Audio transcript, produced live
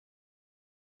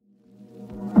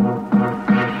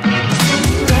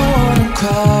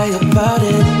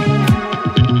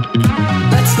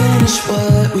finish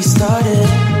what we started.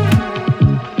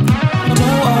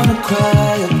 Don't wanna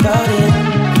cry about it.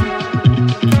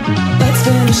 Let's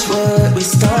finish what we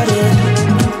started.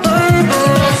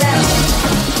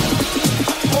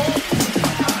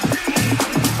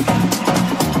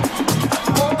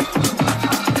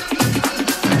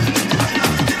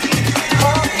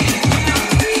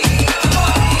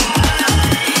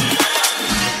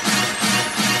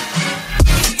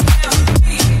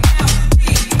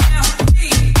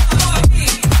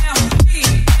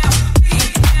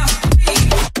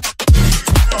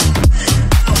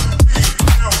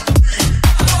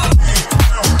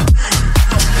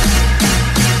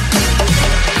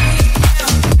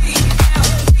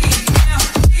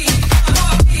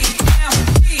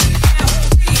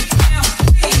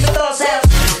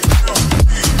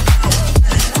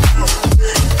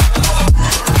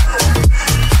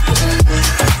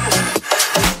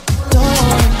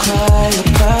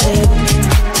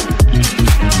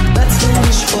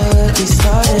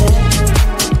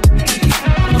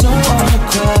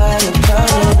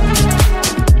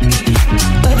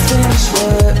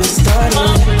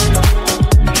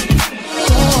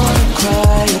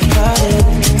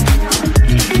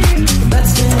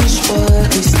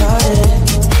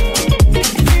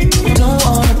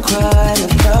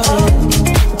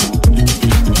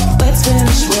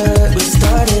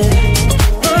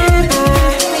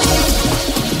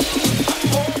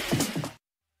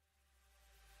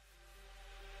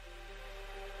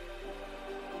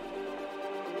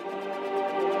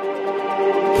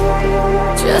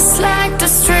 Just like the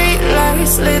street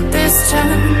lights lit this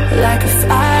town, like a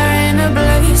fire in a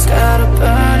blaze, gotta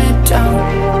burn it down.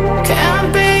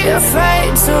 Can't be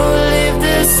afraid to leave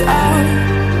this out.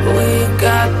 We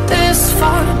got this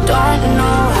far, don't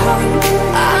know how.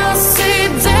 I see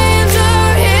danger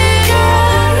in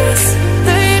us.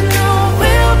 They know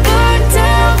we'll burn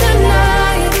down the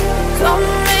night.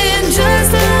 Coming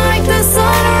just like the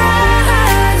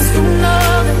sunrise. You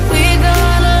know that we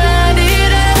gonna light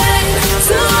it up.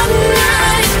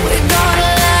 Tonight, we're gonna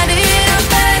light it up.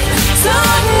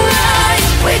 Tonight,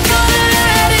 we're gonna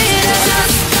light it up.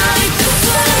 Just like the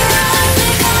sunrise,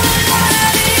 we're gonna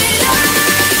light it up.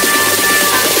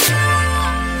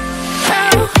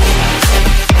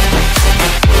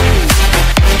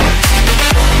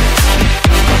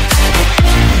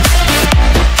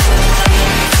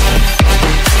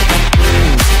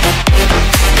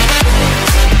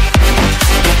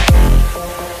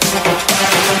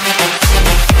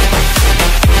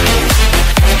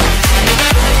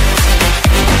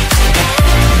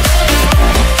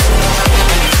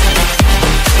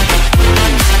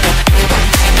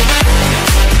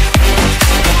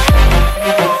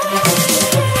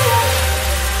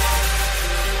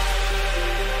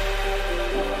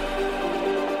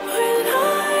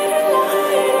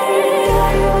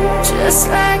 Just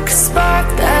like a spark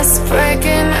that's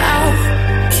breaking out.